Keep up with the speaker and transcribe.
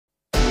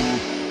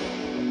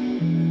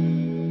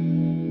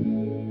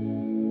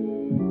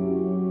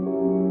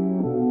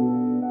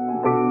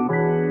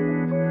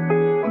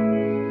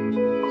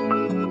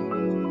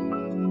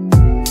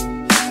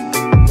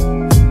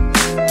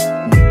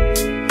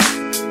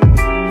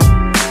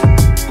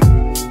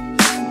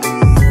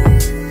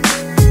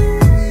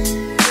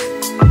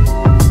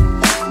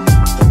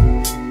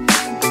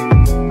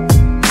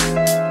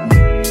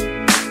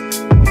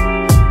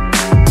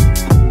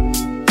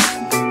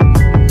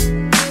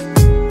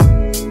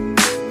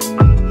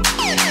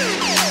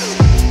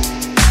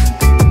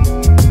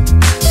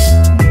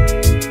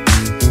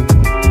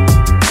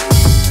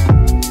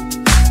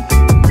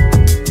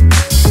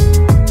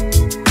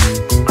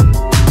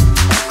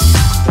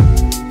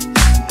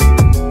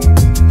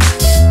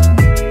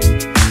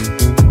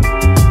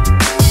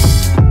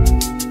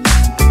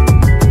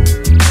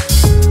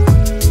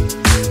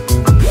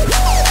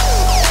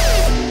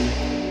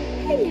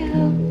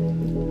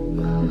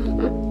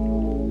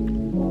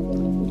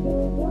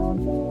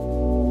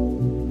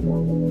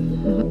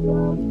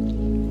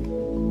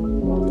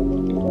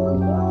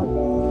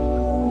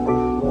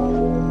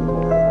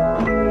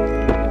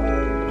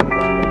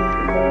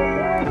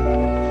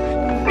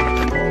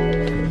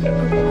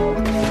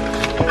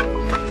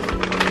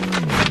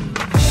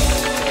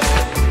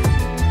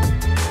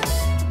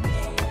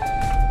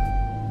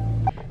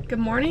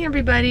morning,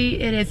 everybody.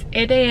 It is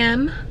 8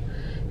 a.m.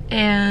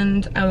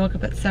 and I woke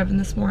up at 7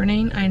 this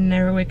morning. I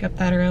never wake up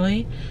that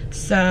early.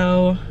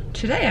 So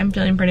today I'm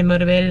feeling pretty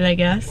motivated, I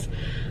guess.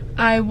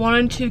 I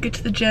wanted to get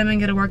to the gym and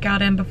get a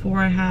workout in before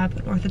I have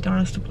an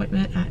orthodontist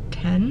appointment at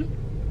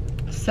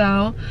 10.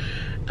 So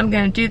I'm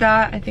gonna do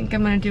that. I think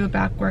I'm gonna do a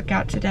back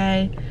workout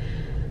today.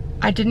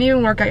 I didn't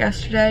even work out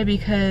yesterday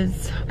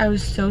because I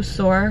was so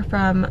sore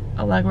from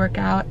a leg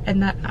workout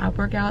and that ab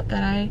workout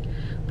that I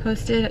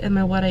posted in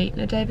my what I eat in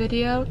a day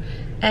video,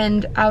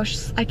 and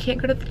I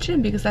can't go to the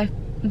gym because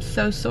I'm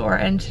so sore,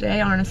 and today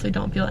I honestly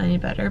don't feel any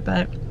better,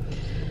 but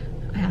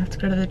I have to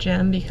go to the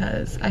gym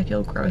because I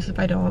feel gross if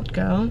I don't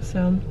go.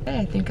 So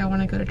I think I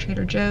want to go to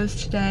Trader Joe's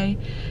today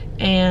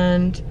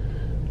and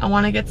I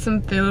want to get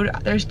some food.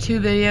 There's two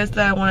videos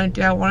that I want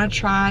to do. I want to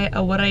try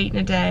a what I eat in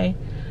a day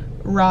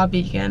raw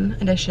vegan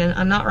edition.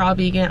 I'm not raw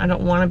vegan, I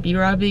don't want to be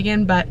raw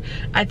vegan, but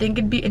I think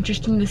it'd be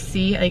interesting to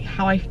see like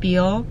how I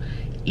feel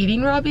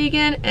eating raw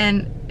vegan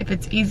and if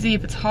it's easy,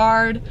 if it's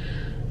hard.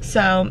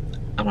 So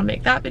I want to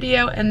make that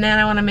video, and then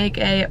I want to make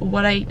a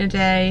what I eat in a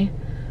day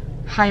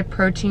high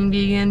protein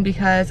vegan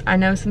because I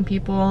know some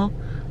people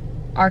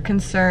are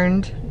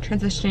concerned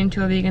transitioning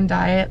to a vegan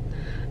diet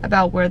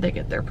about where they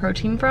get their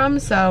protein from.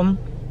 So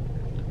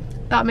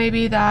thought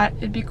maybe that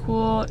it'd be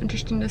cool,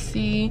 interesting to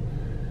see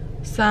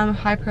some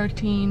high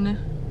protein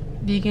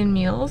vegan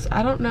meals.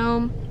 I don't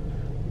know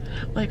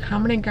like how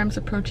many grams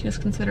of protein is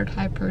considered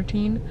high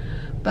protein,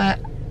 but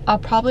I'll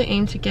probably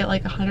aim to get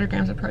like 100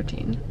 grams of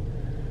protein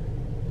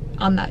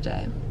on that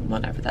day,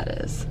 whatever that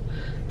is.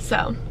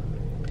 So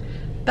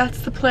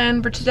that's the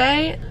plan for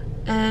today,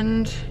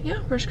 and yeah,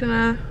 we're just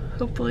gonna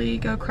hopefully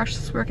go crush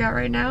this workout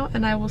right now,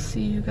 and I will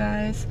see you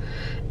guys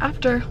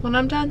after when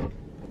I'm done.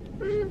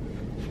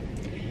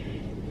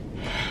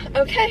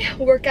 Okay,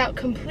 workout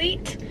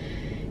complete.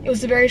 It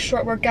was a very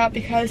short workout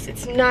because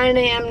it's 9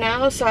 a.m.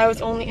 now, so I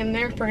was only in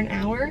there for an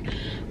hour,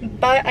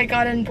 but I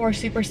got in 4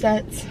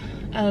 supersets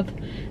of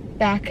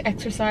back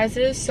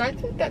exercises, so I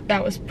think that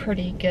that was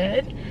pretty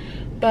good.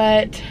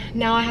 But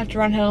now I have to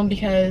run home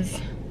because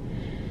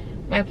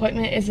my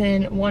appointment is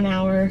in 1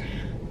 hour.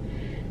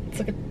 It's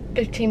like a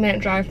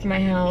 15-minute drive from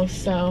my house,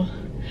 so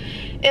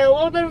in a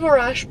little bit of a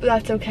rush, but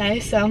that's okay.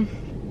 So I'm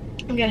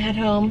gonna head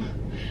home.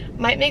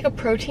 Might make a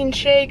protein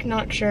shake,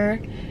 not sure.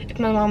 If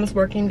my mom is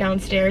working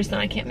downstairs, then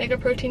I can't make a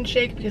protein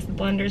shake because the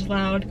blender's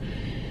loud.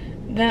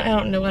 Then I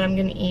don't know what I'm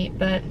gonna eat,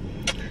 but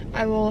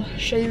I will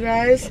show you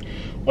guys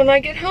when I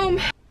get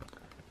home.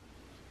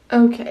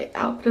 Okay,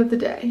 outfit of the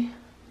day.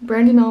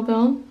 Brandy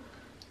Melville,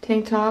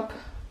 tank top,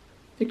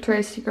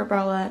 Victoria's Secret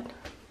bralette,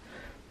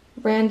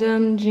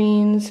 random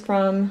jeans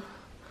from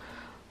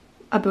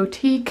a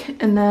boutique,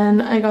 and then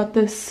I got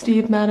this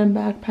Steve Madden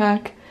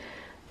backpack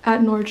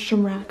at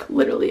Nordstrom Rack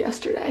literally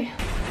yesterday.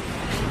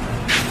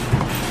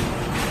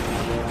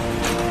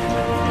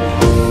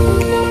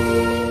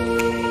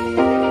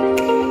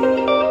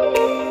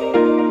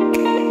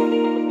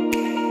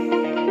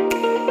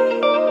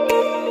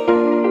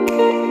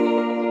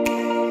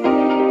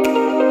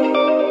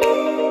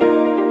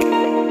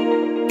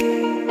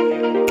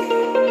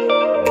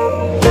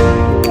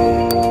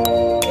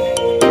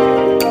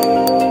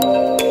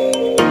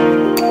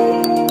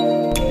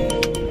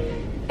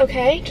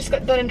 Okay, just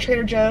got done in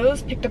Trader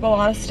Joe's, picked up a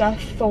lot of stuff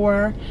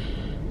for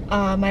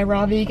my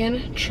raw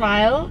vegan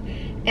trial,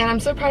 and I'm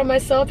so proud of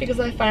myself because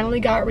I finally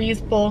got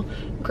reusable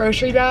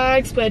grocery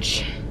bags,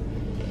 which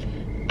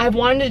I've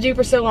wanted to do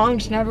for so long,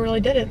 just never really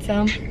did it,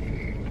 so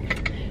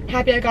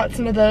happy I got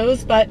some of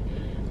those. But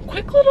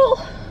quick little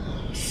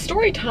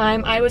story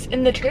time. I was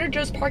in the Trader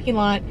Joe's parking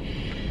lot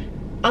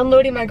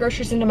unloading my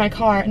groceries into my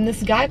car, and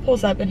this guy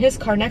pulls up in his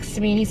car next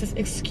to me and he says,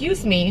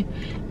 "Excuse me,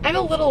 I'm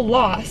a little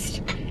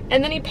lost."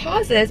 And then he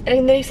pauses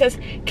and then he says,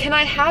 "Can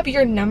I have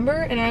your number?"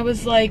 And I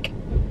was like,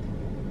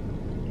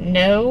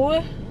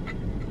 "No."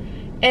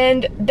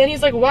 And then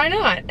he's like, "Why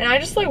not?" And I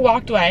just like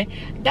walked away.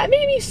 That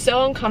made me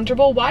so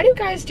uncomfortable. Why do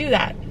guys do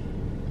that?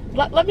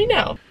 Let me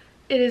know.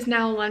 It is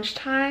now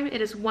lunchtime. It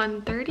is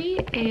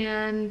 1:30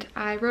 and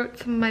I wrote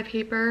some of my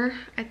paper.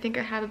 I think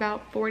I have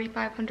about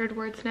 4,500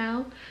 words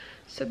now.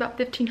 So about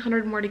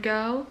 1,500 more to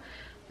go.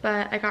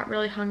 But I got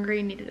really hungry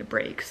and needed a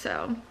break.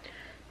 So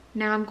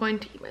now I'm going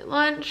to eat my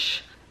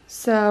lunch.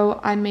 So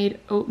I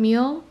made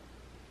oatmeal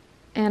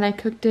and I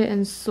cooked it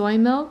in soy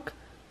milk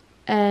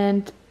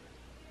and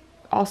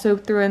also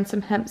threw in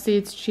some hemp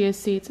seeds, chia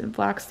seeds, and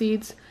flax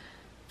seeds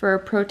for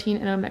protein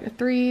and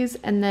omega-3s,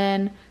 and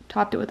then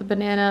topped it with a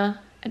banana,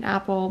 an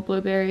apple,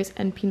 blueberries,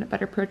 and peanut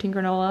butter protein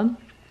granola.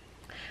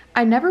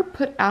 I never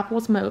put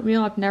apples in my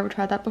oatmeal. I've never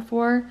tried that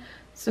before,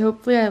 so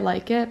hopefully I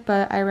like it,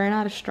 but I ran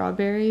out of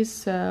strawberries,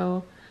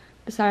 so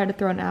decided to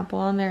throw an apple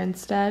on there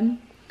instead.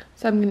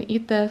 So I'm gonna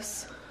eat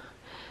this.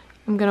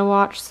 I'm gonna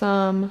watch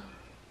some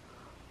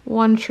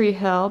One Tree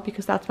Hill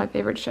because that's my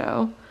favorite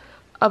show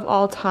of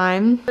all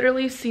time.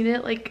 Literally seen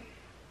it like,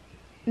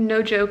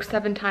 no joke,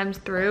 7 times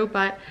through,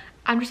 but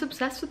I'm just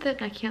obsessed with it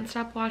and I can't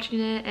stop watching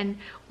it, and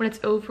when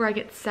it's over I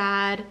get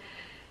sad,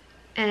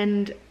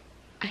 and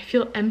I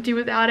feel empty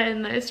without it,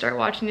 and then I start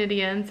watching it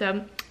again.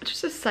 So it's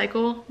just a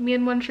cycle, me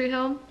and One Tree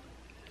Hill.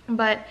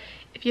 But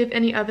if you have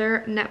any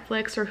other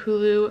Netflix or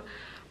Hulu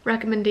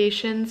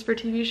recommendations for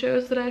TV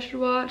shows that I should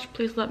watch,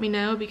 please let me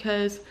know,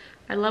 because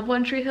I love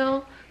One Tree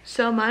Hill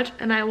so much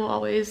and I will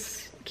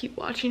always keep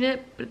watching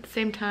it. But at the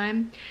same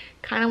time,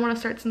 kind of want to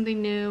start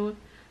something new,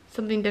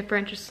 something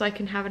different, just so I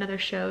can have another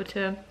show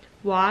to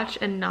watch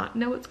and not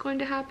know what's going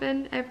to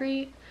happen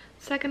every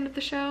second of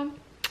the show.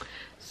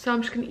 So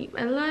I'm just gonna eat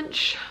my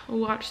lunch,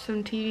 watch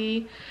some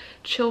TV,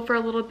 chill for a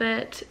little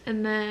bit,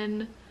 and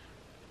then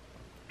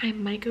I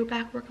might go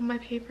back work on my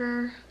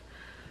paper.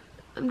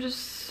 I'm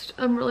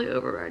really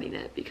overwriting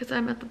it because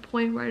I'm at the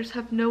point where I just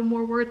have no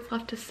more words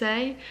left to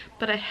say,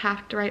 but I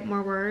have to write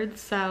more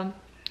words, so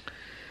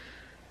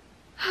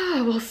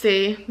we'll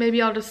see.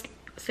 Maybe I'll just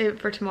save it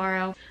for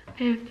tomorrow.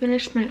 I have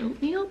finished my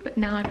oatmeal, but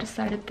now I've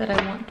decided that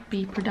I want to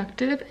be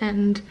productive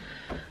and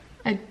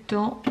I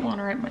don't want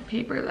to write my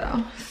paper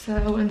though.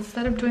 So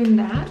instead of doing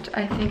that,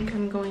 I think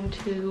I'm going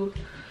to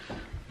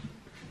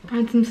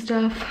find some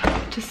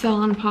stuff to sell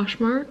on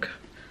Poshmark.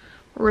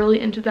 Really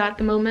into that at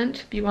the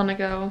moment. If you want to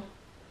go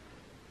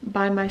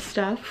buy my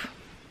stuff,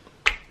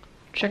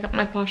 check out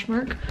my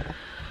Poshmark.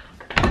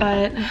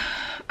 But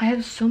I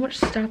have so much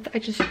stuff that I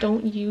just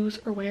don't use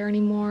or wear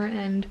anymore,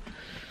 and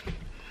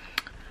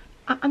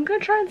I'm gonna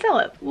try and sell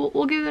it.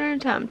 We'll give it an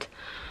attempt.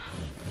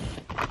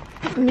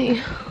 Let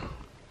me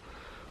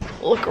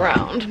look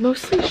around.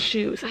 Mostly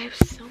shoes. I have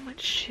so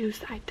much shoes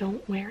that I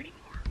don't wear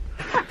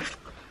anymore.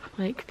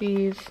 Like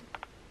these.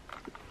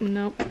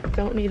 Nope,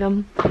 don't need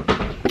them.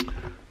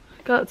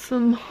 Got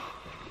some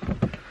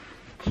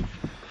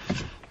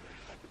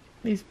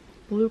these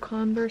blue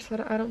Converse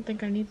that I don't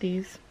think I need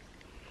these.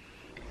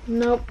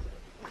 Nope,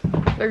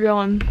 they're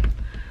going.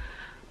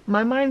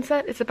 My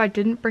mindset is if I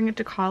didn't bring it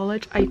to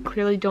college, I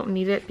clearly don't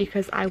need it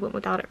because I went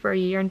without it for a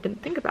year and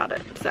didn't think about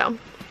it. So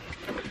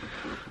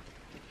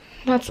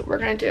that's what we're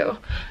gonna do.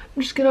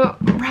 I'm just gonna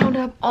round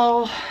up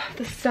all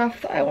the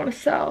stuff that I want to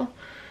sell,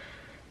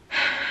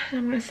 and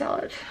I'm gonna sell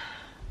it.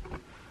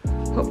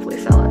 Hopefully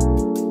sell it.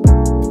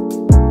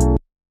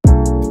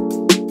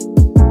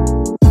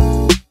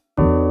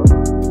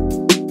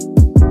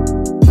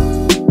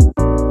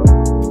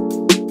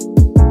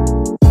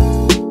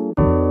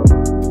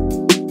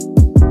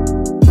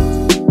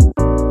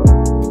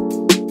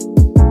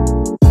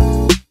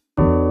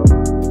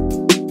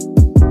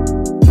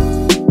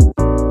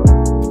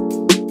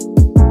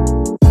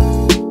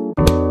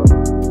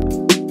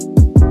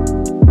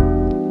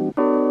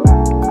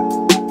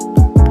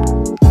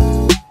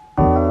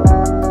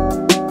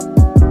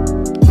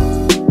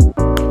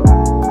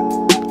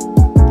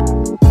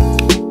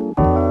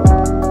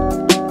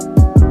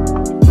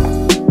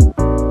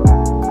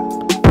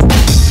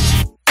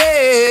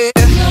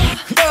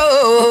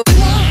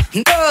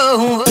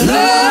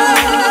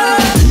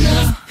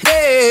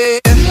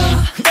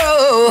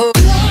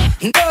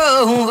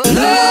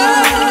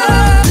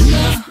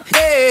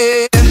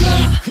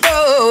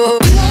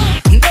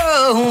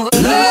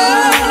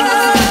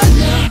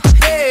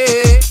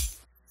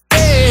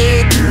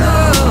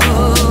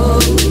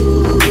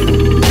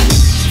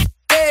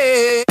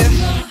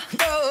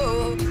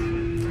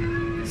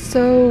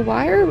 So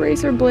why are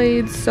razor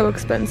blades so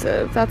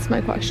expensive? That's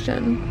my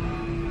question.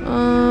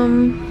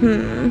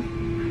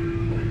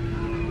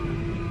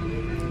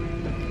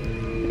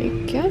 I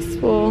guess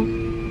well,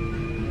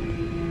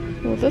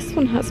 this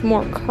one has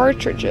more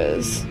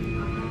cartridges,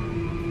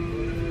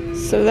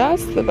 so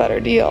that's the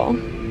better deal.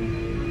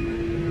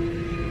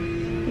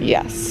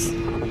 Yes.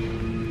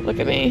 Look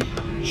at me,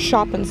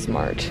 shopping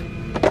smart.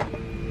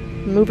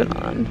 Moving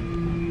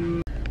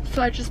on.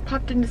 So I just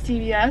popped into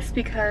CVS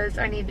because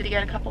I needed to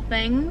get a couple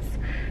things,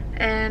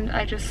 and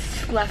I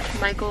just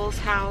left Michael's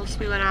house.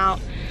 We went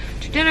out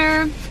to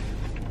dinner.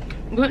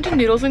 We went to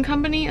Noodles and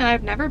Company, and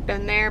I've never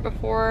been there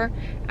before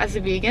as a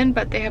vegan,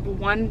 but they have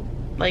one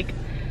like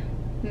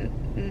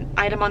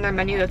item on their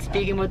menu that's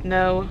vegan with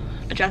no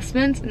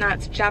adjustments, and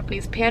that's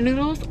Japanese pan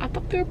noodles. I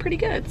thought they were pretty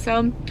good,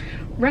 so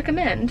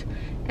recommend.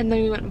 And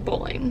then we went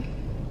bowling.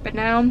 But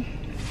now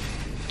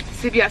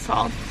CVS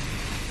haul.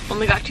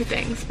 Only got 2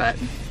 things, but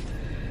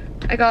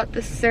I got the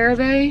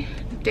CeraVe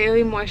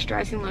Daily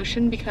Moisturizing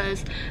Lotion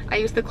because I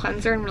use the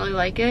cleanser and really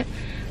like it.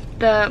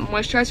 The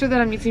moisturizer that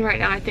I'm using right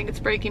now, I think it's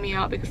breaking me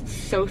out because it's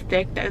so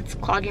thick that it's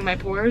clogging my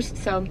pores,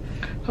 so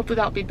hopefully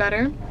that'll be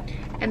better.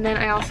 And then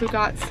I also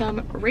got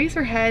some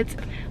razor heads,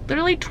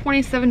 literally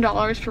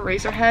 $27 for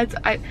razor heads.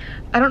 I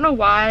don't know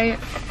why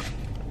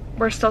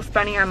we're still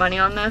spending our money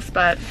on this,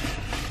 but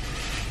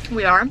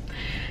we are.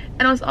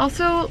 And I was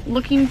also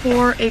looking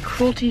for a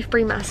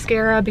cruelty-free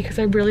mascara because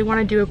I really want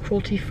to do a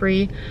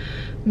cruelty-free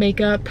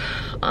makeup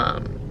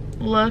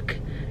look,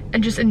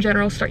 and just in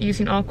general start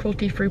using all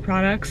cruelty-free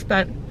products,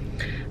 but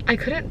I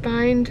couldn't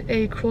find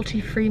a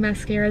cruelty-free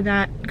mascara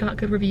that got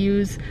good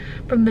reviews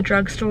from the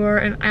drugstore.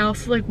 And I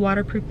also like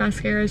waterproof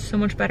mascaras so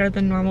much better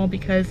than normal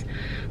because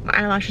my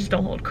eyelashes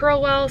don't hold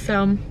curl well,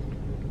 so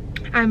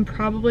I'm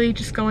probably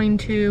just going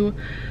to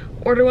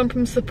order one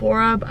from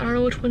Sephora, but I don't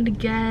know which one to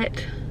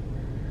get.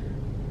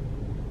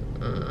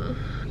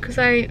 because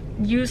I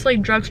use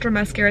like drugstore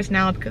mascaras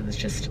now because it's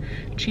just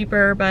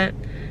cheaper, but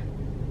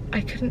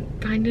I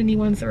couldn't find any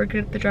ones that were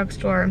good at the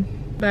drugstore.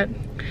 But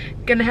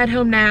gonna head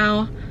home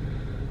now,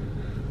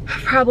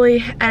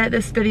 probably edit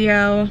this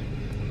video,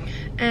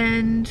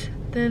 and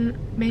then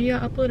maybe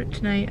I'll upload it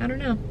tonight. I don't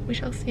know, we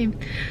shall see.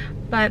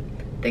 But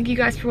thank you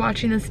guys for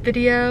watching this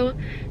video,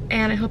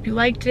 and I hope you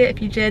liked it.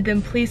 If you did,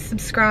 then please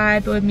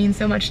subscribe. It would mean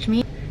so much to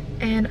me,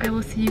 and I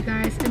will see you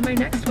guys in my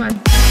next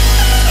one.